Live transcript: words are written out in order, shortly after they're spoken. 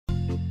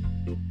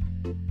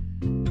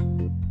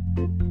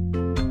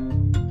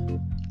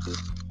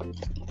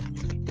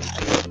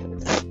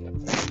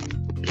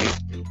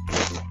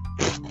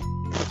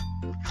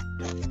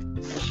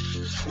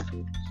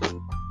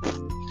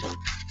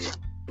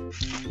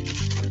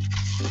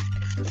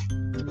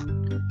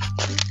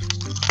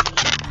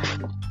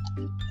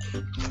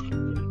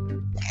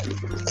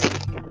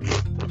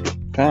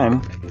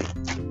time.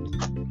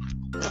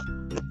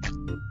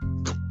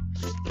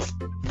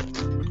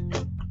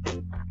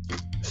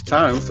 It's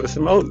time for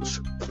some oats.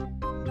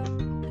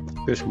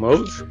 Get some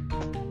oats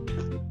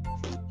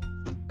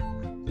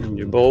in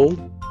your bowl,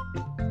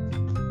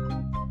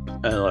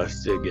 and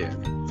let's dig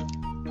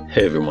in.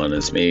 Hey everyone,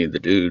 it's me, the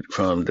dude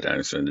from the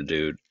Dinosaur and the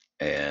Dude,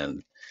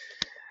 and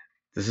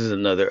this is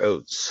another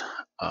oats.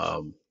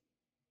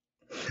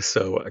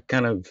 So I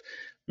kind of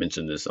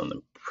mentioned this on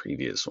the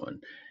previous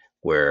one,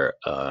 where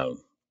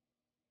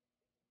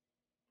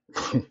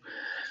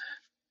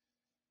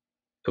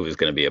it was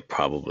going to be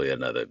probably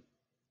another.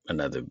 I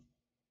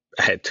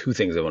had two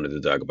things I wanted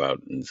to talk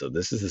about, and so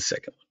this is the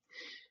second one.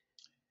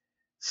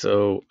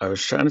 So I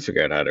was trying to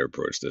figure out how to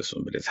approach this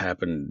one, but it's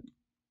happened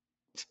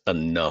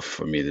enough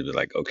for me to be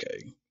like,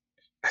 okay,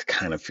 I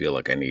kind of feel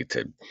like I need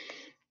to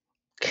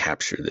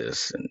capture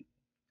this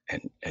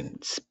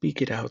and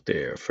speak it out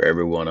there for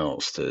everyone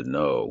else to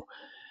know.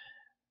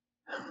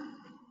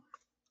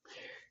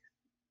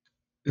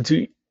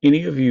 Do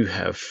any of you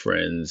have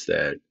friends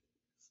that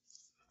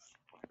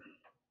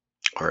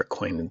are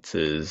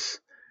acquaintances?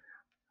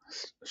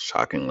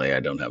 Shockingly, I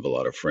don't have a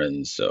lot of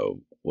friends,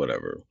 so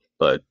whatever.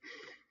 But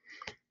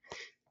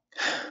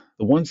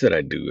the ones that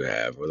I do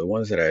have, or the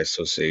ones that I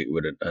associate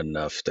with it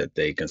enough that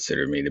they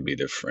consider me to be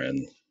their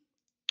friend,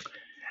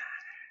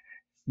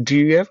 do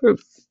you ever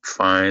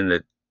find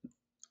that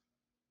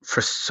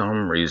for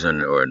some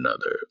reason or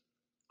another,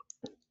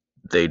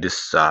 they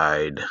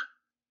decide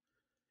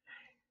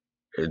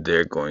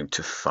they're going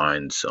to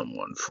find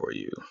someone for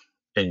you?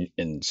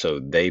 And so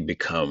they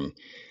become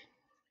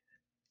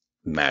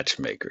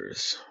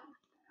matchmakers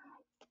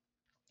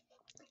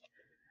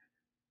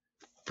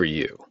for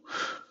you.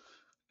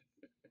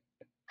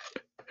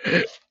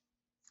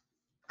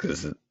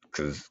 Because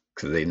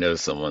they know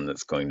someone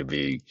that's going to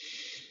be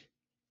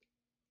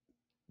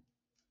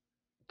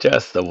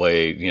just the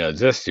way,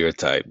 just your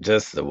type,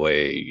 just the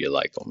way you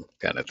like them,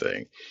 kind of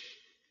thing.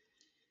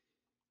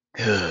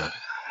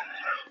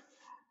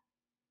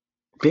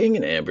 Being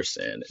an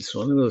ampersand is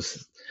one of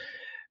those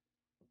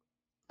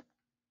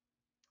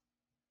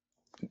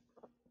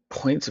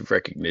points of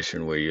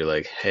recognition where you're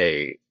like,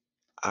 hey,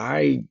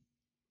 I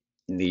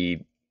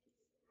need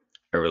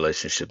a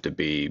relationship to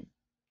be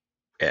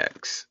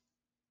X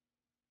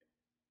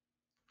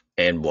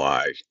and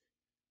Y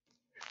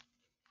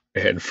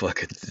and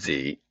fucking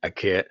Z. I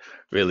can't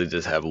really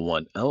just have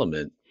one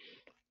element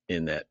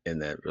in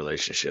that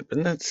relationship.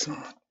 And that's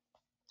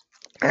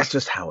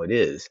just how it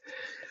is.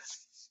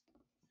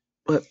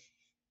 But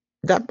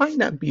that might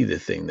not be the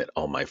thing that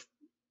all my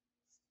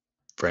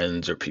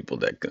friends or people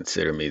that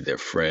consider me their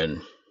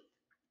friend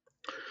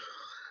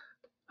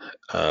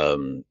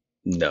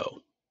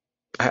no.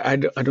 I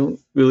don't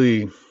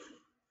really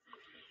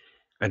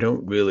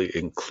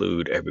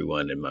include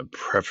everyone in my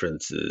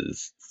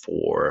preferences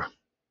for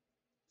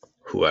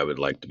who I would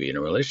like to be in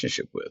a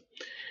relationship with.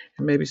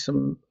 And maybe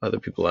some other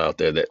people out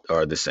there that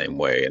are the same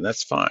way, and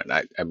that's fine.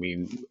 I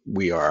mean,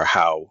 we are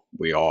how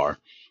we are,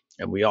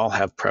 and we all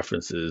have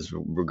preferences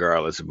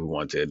regardless if we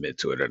want to admit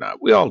to it or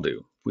not. We all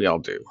do. We all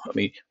do. I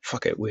mean,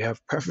 fuck it. We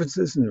have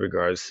preferences in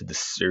regards to the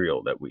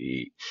cereal that we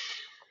eat.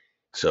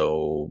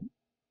 So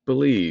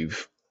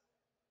believe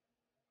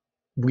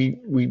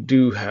we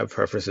do have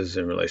preferences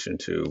in relation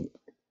to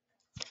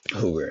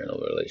who we're in a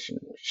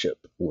relationship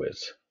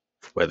with,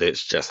 whether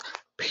it's just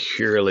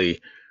purely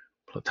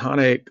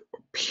platonic or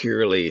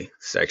purely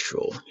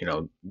sexual,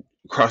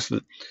 across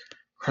the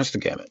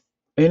gamut.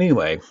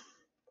 Anyway,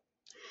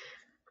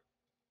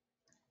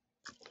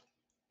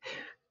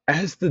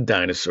 as the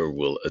dinosaur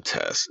will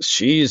attest,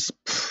 she's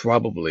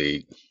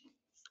probably,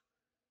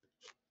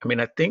 I mean,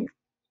 I think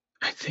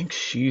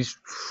she's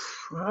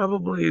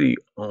probably the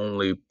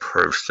only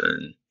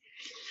person.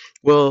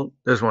 Well,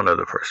 there's one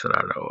other person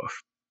I know of.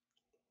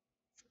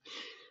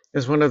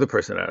 There's one other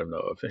person I know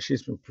of, and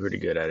she's been pretty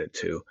good at it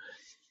too.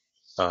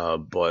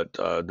 But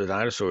the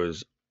dinosaur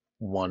is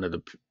one of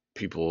the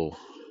people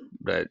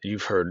that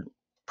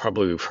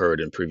probably you've heard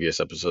in previous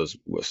episodes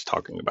was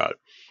talking about,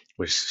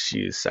 which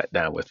she sat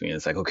down with me and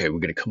it's like, okay, we're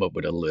gonna come up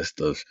with a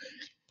list of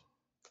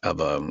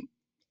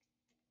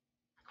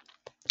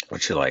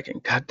what you like.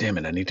 And god damn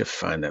it, I need to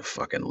find that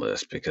fucking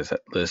list because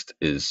that list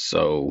is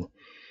so.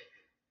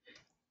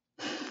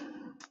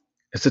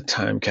 It's a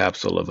time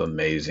capsule of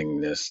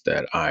amazingness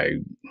that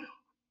I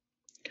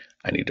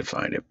need to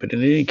find it. But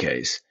in any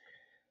case,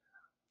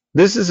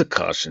 this is a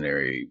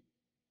cautionary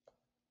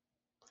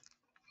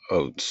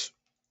oats,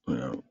 you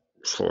know,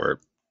 for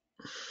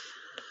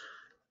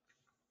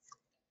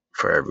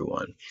for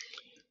everyone.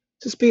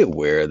 Just be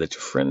aware that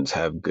your friends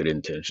have good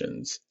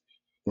intentions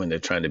when they're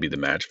trying to be the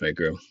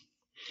matchmaker.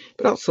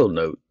 But also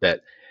note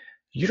that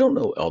you don't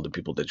know all the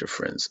people that your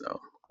friends know.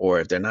 Or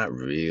if they're not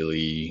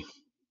really,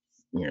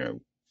 you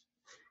know,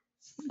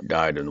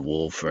 dyed in the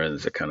wool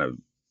friends, they're kind of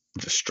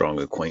just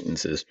strong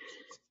acquaintances,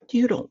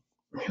 you don't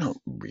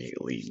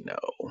really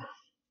know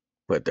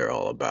what they're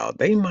all about.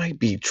 They might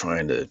be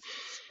trying to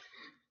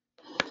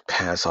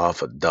pass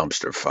off a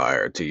dumpster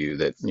fire to you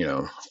that,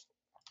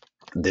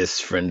 this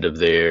friend of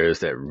theirs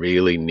that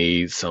really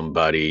needs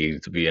somebody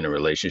to be in a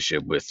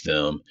relationship with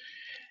them.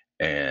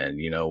 And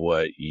you know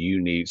what?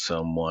 You need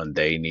someone,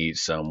 they need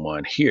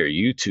someone. Here,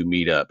 you two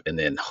meet up, and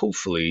then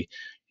hopefully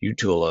you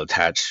two will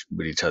attach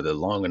with each other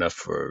long enough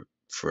for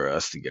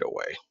us to get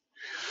away.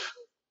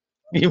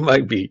 You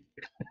might be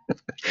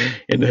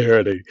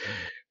inheriting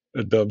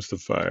a dumpster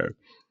fire.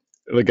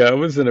 Like I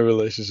was in a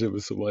relationship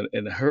with someone,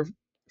 and her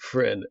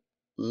friend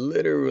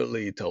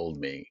literally told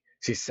me,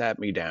 she sat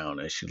me down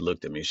and she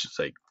looked at me. She's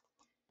like,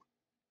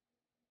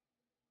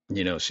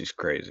 you know, she's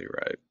crazy,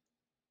 right?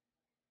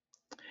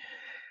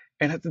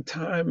 And at the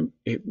time,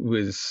 it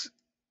was,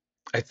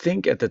 I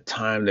think at the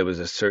time there was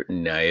a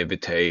certain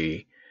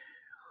naivete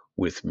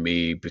with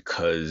me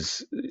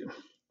because,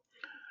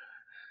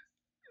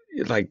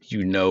 like,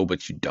 you know,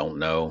 but you don't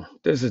know.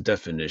 There's a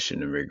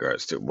definition in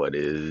regards to what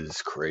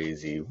is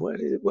crazy. What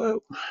is,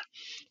 well,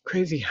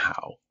 crazy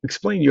how?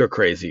 Explain your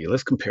crazy.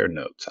 Let's compare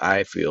notes.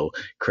 I feel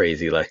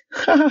crazy, like,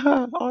 ha ha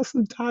ha,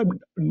 awesome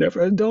time,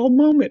 never a dull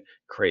moment.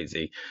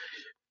 Crazy.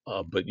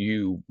 But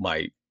you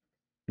might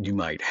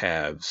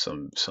have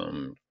some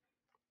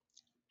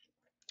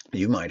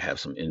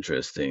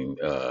interesting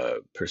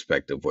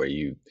perspective where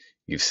you've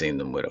seen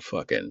them with a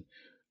fucking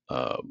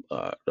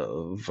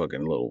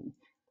little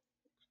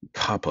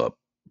pop up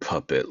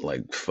puppet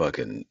like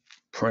fucking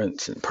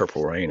Prince and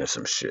Purple Rain or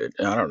some shit.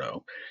 I don't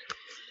know.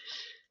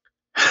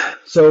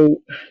 So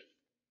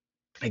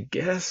I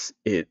guess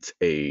it's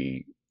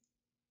a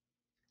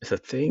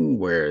thing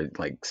where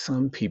like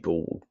some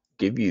people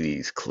give you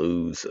these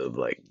clues of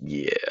like,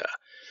 yeah.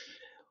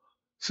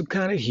 So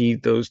kind of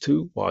heed those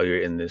two while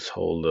you're in this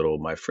whole little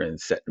my friend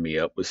setting me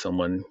up with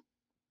someone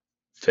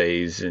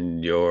phase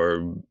in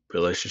your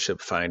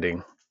relationship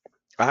finding.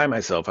 I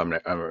myself, I'm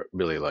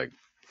really like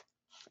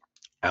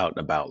out and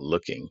about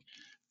looking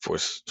for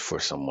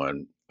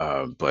someone,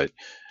 but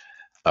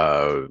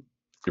uh,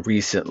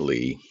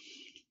 recently,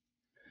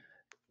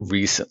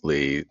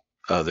 recently,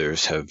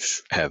 others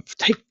have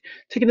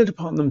taken it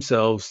upon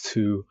themselves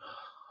to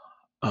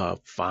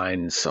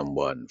find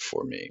someone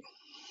for me.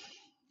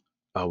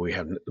 We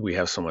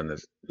have someone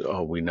that,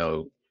 oh, we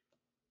know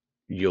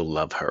you'll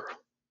love her.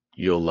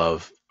 You'll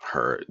love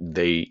her.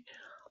 They,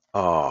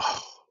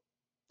 oh,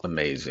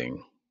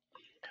 amazing.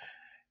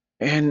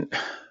 And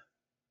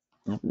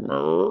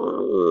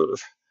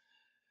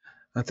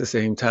at the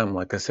same time,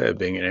 like I said,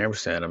 being an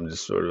ampersand, I'm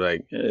just sort of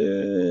like,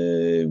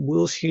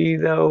 will she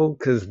though?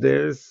 Because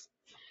there's,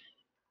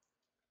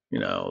 you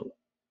know,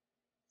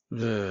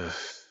 I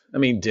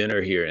mean,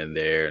 dinner here and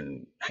there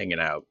and hanging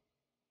out.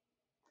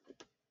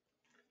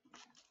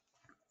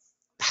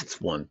 That's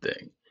one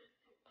thing.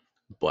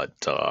 But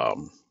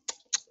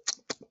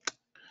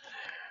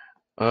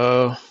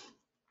uh,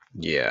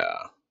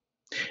 yeah.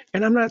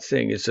 And I'm not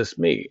saying it's just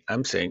me.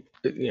 I'm saying,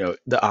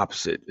 the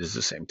opposite is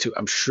the same too.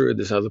 I'm sure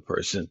this other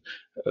person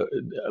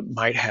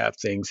might have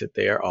things that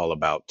they are all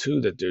about too,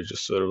 that they're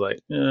just sort of like,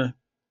 I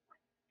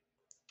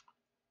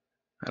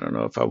don't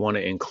know if I want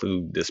to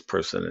include this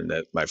person and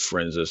that my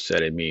friends are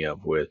setting me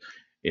up with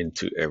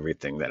into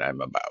everything that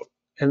I'm about.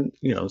 And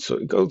so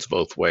it goes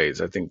both ways.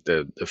 I think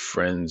the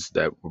friends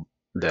that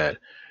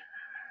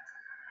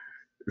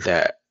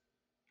that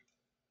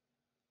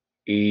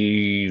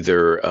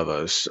either of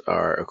us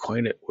are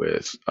acquainted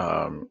with,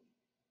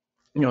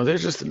 they're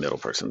just the middle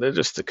person. They're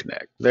just the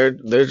connect. They're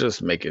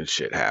just making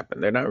shit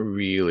happen. They're not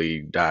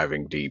really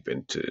diving deep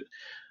into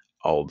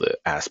all the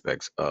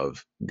aspects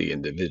of the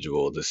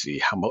individual to see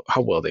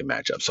how well they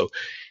match up. So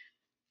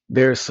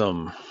there's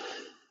some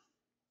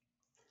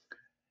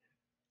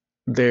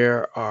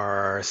there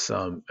are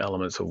some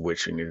elements of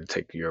which you need to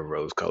take your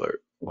rose-colored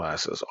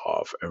glasses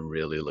off and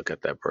really look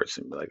at that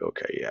person and be like,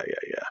 okay, yeah,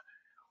 yeah, yeah,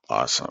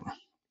 awesome.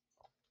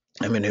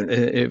 I mean, and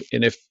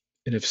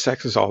if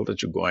sex is all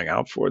that you're going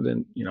out for,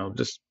 then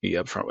just be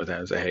upfront with that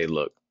and say, hey,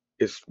 look,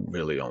 it's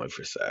really only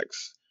for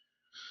sex.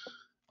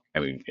 I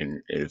mean,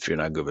 and if you're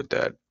not good with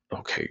that,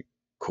 okay,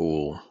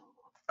 cool.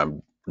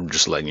 I'm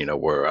just letting you know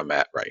where I'm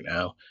at right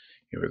now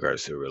in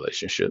regards to a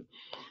relationship.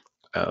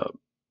 Uh,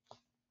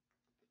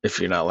 if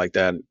you're not like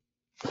that,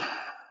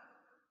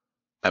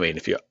 I mean,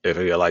 if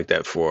you're like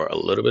that for a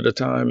little bit of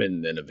time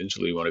and then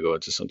eventually you want to go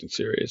into something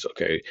serious,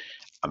 okay,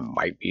 I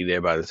might be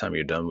there by the time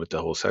you're done with the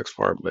whole sex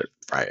part, but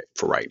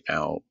right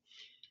now,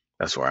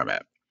 that's where I'm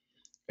at.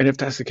 And if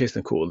that's the case,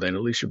 then cool. Then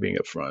at least you're being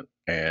upfront,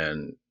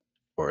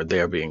 or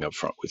they're being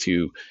upfront with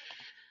you,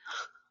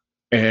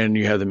 and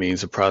you have the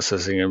means of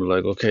processing and be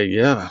like, okay,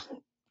 yeah,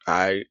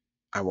 I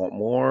I want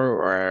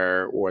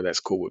more, or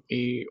that's cool with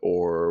me,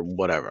 or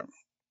whatever.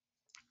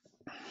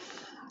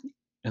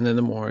 And then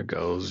the more it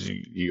goes,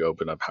 you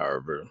open up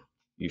however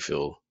you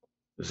feel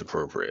is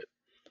appropriate.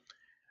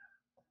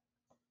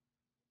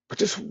 But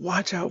just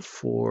watch out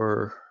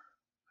for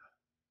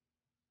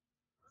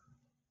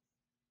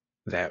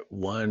that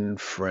one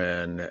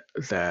friend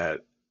that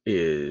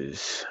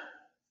is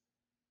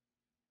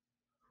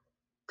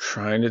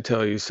trying to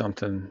tell you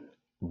something,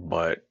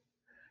 but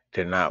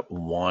they're not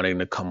wanting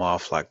to come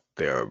off like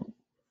they're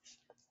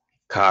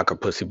cock or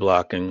pussy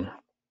blocking,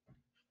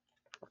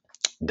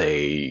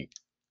 they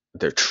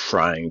they're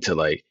trying to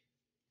like,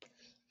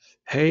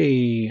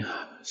 hey,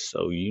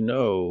 so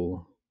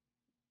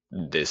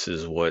this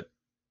is what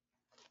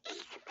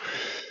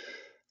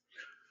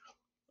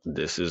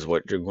this is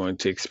what you're going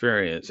to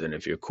experience, and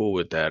if you're cool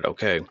with that,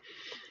 okay.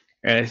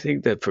 And I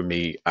think that for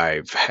me,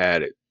 I've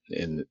had it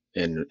in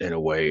a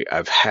way.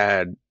 I've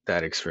had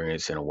that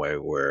experience in a way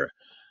where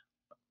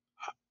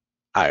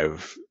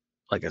I've,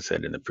 like I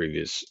said in the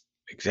previous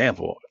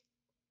example,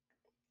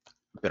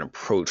 been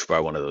approached by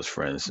one of those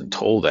friends and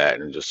told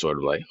that, and just sort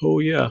of like, oh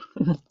yeah,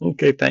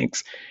 okay,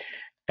 thanks,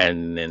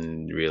 and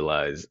then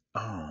realize,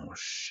 oh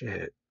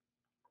shit,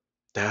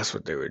 that's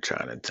what they were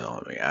trying to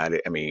tell me. I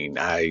mean,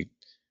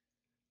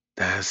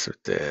 that's what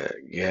the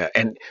yeah,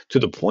 and to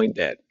the point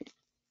that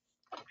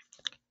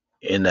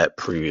in that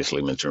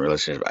previously mentioned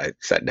relationship, I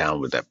sat down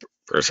with that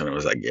person and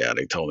was like, yeah,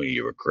 they told me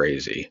you were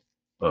crazy.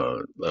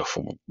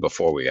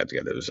 Before we got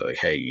together, it was like,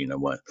 hey, you know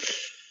what?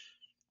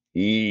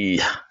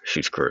 Yeah,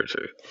 she's crazy.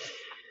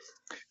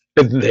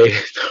 And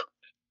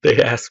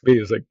they asked me,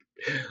 it's like,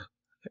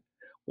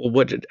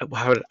 well,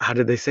 how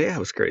did they say I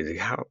was crazy?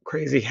 How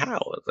crazy? How? I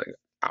was like,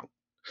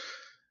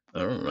 I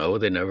don't know.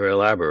 They never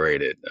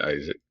elaborated. I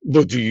was like,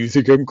 well, do you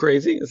think I'm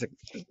crazy? It's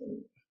like,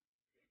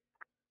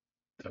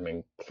 I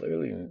mean,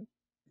 clearly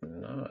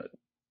not.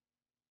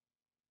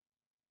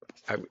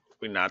 I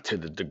mean, not to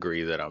the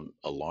degree that I'm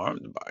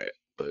alarmed by it,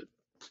 but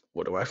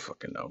what do I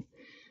fucking know?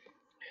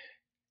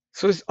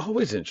 So it's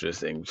always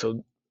interesting.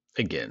 So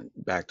again,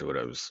 back to what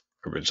I was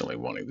originally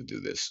wanting to do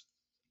this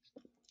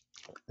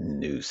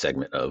new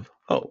segment of.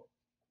 Oh,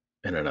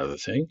 and another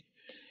thing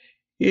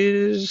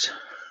is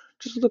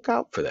just look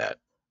out for that.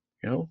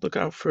 Look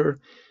out for,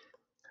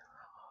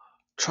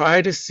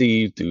 try to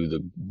see through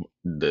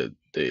the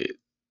the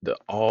the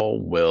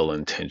all well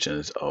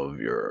intentions of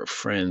your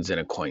friends and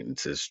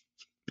acquaintances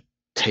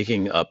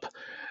taking up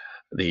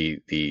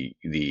the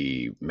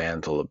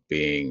mantle of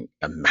being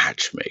a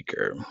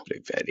matchmaker.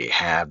 They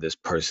have this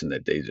person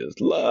that they just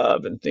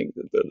love and think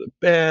that they're the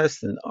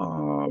best, and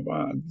oh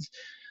wow,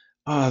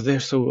 oh they're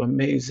so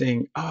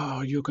amazing. Oh,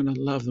 you're gonna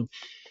love them.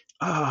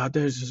 Ah,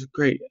 they're just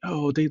great.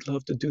 Oh, they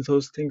love to do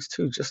those things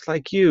too, just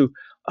like you.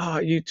 Ah,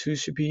 you two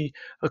should be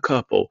a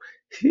couple.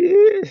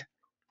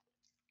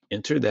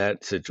 Enter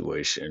that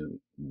situation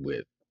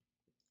with,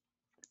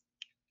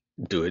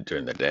 do it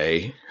during the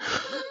day.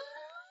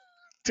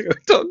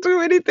 Don't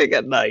do anything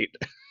at night.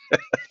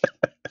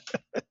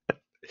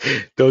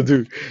 Don't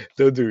do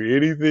don't do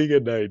anything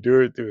at night.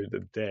 Do it during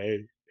the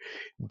day.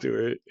 Do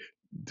it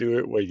do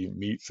it when you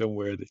meet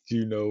somewhere that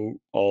you know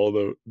all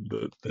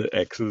the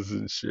exes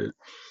and shit.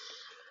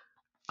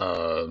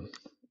 Um,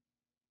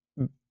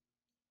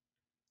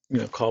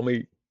 call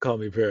me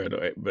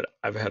paranoid, but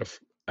I've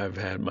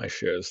had my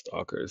share of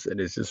stalkers, and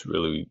it's just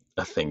really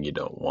a thing you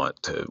don't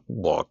want to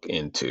walk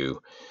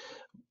into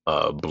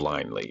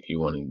blindly. You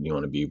want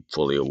to be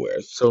fully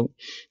aware. So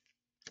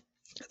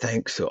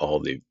thanks to all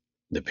the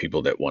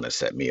people that want to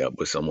set me up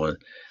with someone.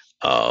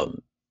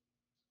 Um,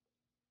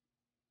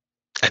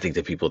 I think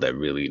the people that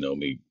really know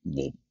me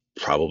will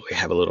probably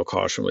have a little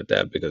caution with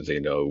that because they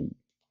know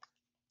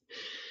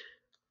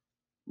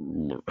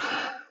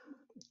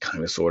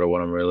kind of sort of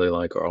what I'm really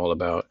like or all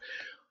about.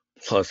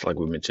 Plus, like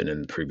we mentioned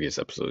in previous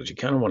episodes, you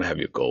kind of want to have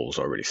your goals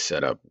already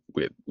set up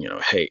with,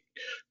 hey,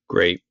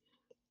 great.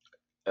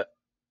 Uh,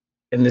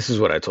 and this is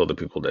what I told the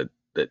people that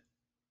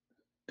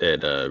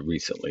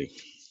recently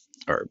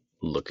are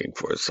looking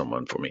for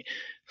someone for me.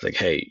 It's like,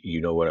 hey,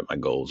 you know what my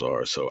goals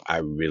are, so I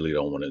really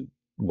don't want to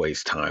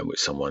waste time with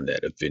someone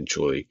that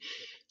eventually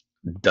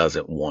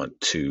doesn't want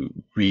to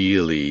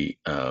really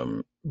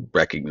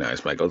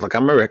recognize my goals. Like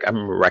I'm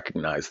gonna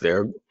recognize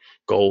their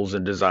goals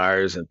and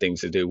desires and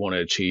things that they want to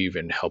achieve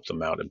and help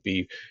them out and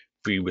be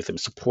with them,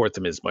 support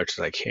them as much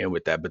as I can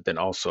with that. But then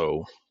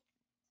also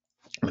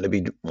I'm gonna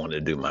be want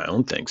to do my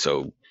own thing,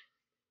 so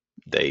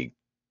they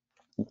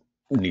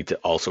need to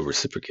also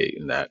reciprocate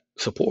in that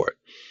support.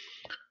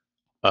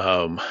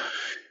 Um,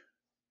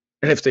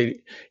 and if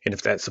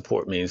that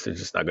support means they're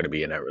just not going to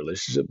be in that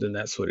relationship, then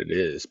that's what it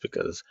is.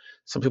 Because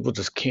some people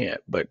just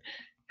can't. But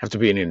have to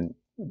be in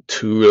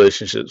two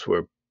relationships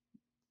where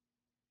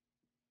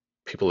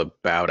people have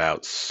bowed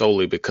out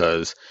solely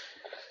because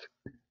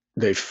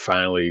they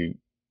finally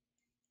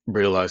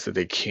realize that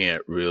they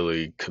can't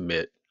really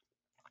commit,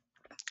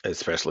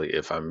 especially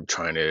if I'm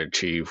trying to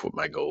achieve what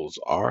my goals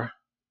are.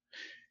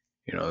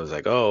 It's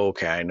like, oh,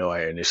 okay, I know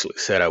I initially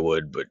said I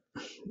would, but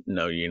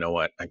no, you know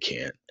what? I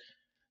can't.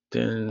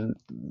 Then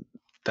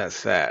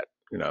that's that.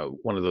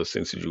 One of those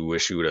things that you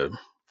wish you would have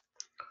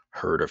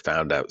heard or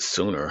found out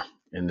sooner.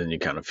 And then you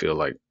kind of feel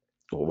like,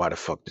 well, why the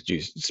fuck did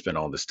you spend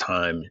all this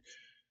time,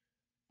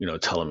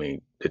 telling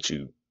me that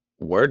you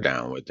were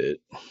down with it,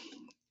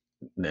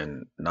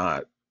 then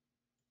not?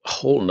 A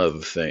whole nother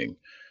thing,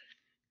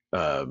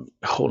 a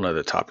whole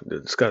nother topic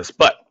to discuss.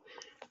 But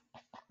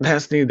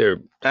that's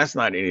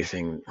not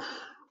anything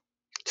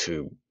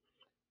to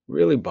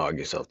really bog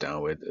yourself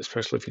down with,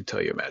 especially if you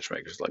tell your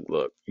matchmakers, like,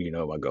 look, you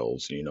know my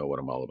goals, you know what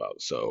I'm all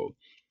about. So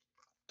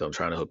don't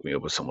try to hook me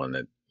up with someone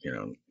that,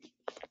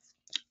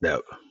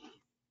 that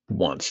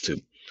wants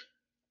to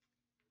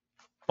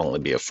only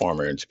be a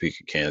farmer in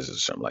Topeka, Kansas, or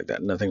something like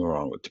that. Nothing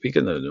wrong with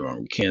Topeka, nothing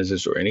wrong with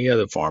Kansas or any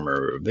other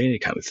farmer of any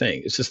kind of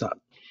thing. It's just not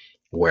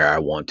where I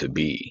want to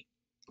be,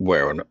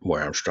 where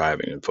I'm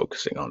striving and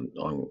focusing on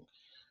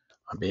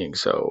being.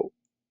 So,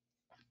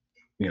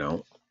 you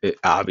know,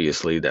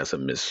 obviously that's a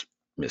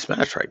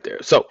mismatch right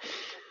there. So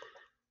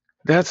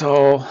that's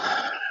all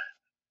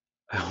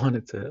I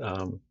wanted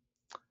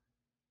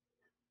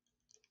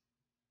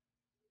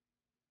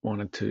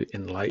to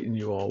enlighten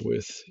you all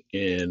with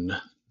in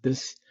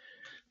this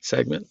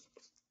segment.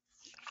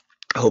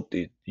 I hope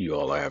that you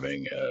all are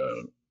having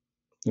a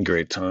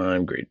great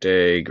time, great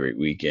day, great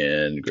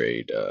weekend,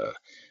 great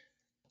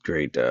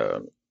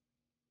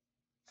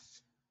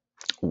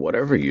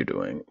whatever you're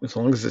doing, as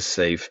long as it's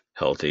safe,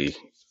 healthy,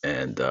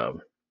 and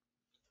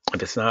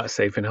if it's not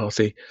safe and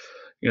healthy,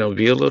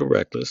 be a little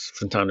reckless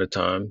from time to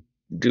time,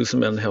 do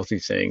some unhealthy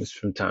things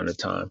from time to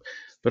time,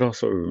 but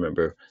also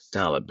remember,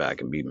 dial it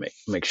back and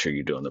make sure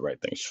you're doing the right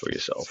things for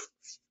yourself,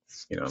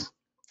 you know,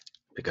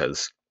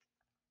 because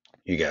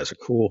you guys are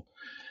cool,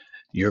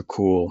 you're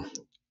cool,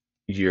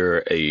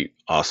 you're a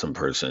awesome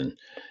person,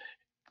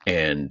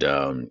 and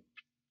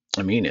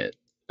I mean it.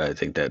 I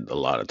think that a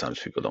lot of times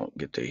people don't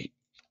get to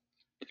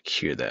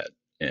hear that,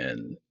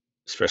 and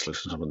especially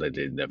from someone that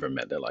they never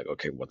met, they're like,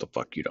 okay, what the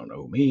fuck, you don't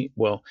know me?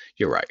 Well,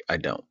 you're right, I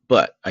don't,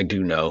 but I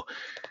do know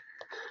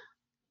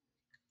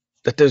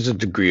that there's a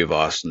degree of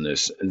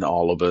awesomeness in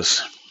all of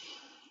us,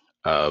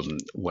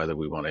 whether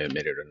we want to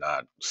admit it or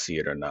not, see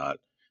it or not.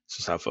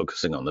 So stop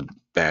focusing on the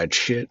bad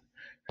shit.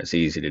 That's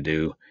easy to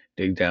do.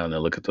 Dig down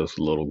and look at those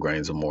little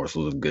grains of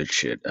morsels of good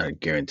shit. I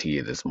guarantee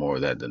you there's more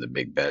of that than the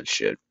big bad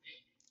shit.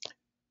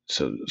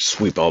 So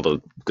sweep all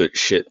the good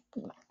shit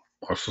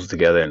morsels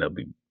together and they'll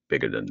be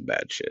bigger than the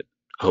bad shit.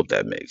 I hope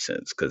that made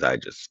sense because I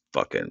just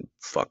fucking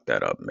fucked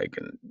that up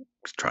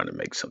trying to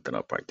make something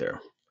up right there.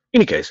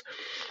 Any case,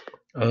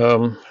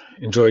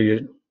 enjoy your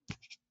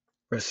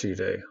rest of your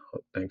day.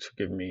 Thanks for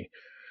giving me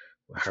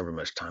however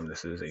much time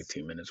this is,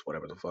 18 minutes,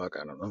 whatever the fuck,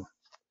 I don't know.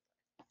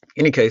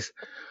 Any case,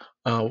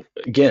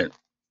 again,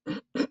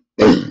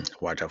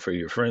 watch out for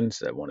your friends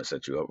that want to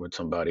set you up with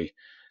somebody.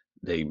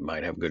 They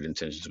might have good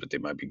intentions, but they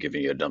might be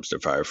giving you a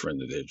dumpster fire friend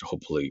that they're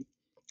hopefully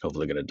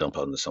going to dump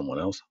onto someone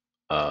else.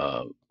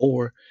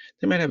 Or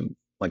they might have,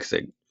 like I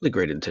said, really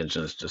great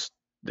intentions. Just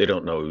they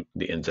don't know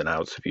the ins and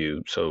outs of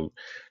you. So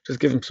just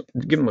give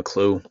them a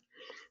clue.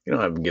 You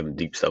don't have to give them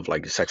deep stuff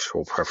like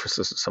sexual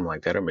preferences or something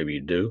like that, or maybe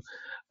you do.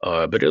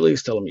 But at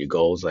least tell them your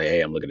goals. Like, hey,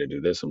 I'm looking to do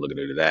this. I'm looking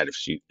to do that.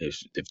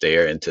 If they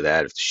are into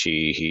that, if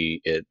she,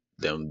 he, it,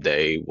 them,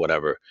 they,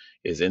 whatever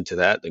is into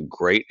that, then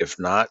great. If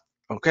not,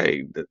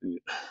 okay.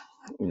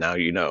 Now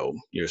you know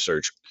your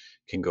search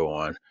can go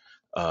on,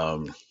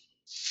 um,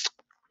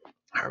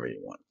 however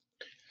you want.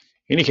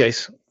 In any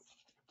case,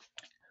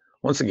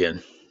 once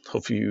again,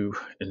 hope you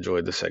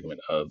enjoyed the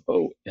segment of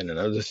and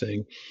another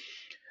thing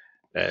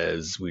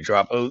as we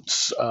drop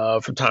oats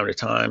from time to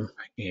time.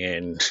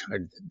 And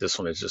this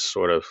one is just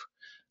sort of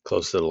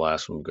close to the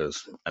last one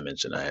because I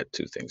mentioned I had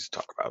two things to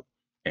talk about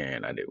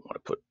and I didn't want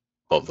to put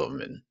both of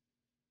them in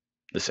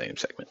the same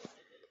segment.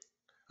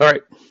 All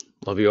right.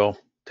 Love you all.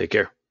 Take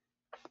care.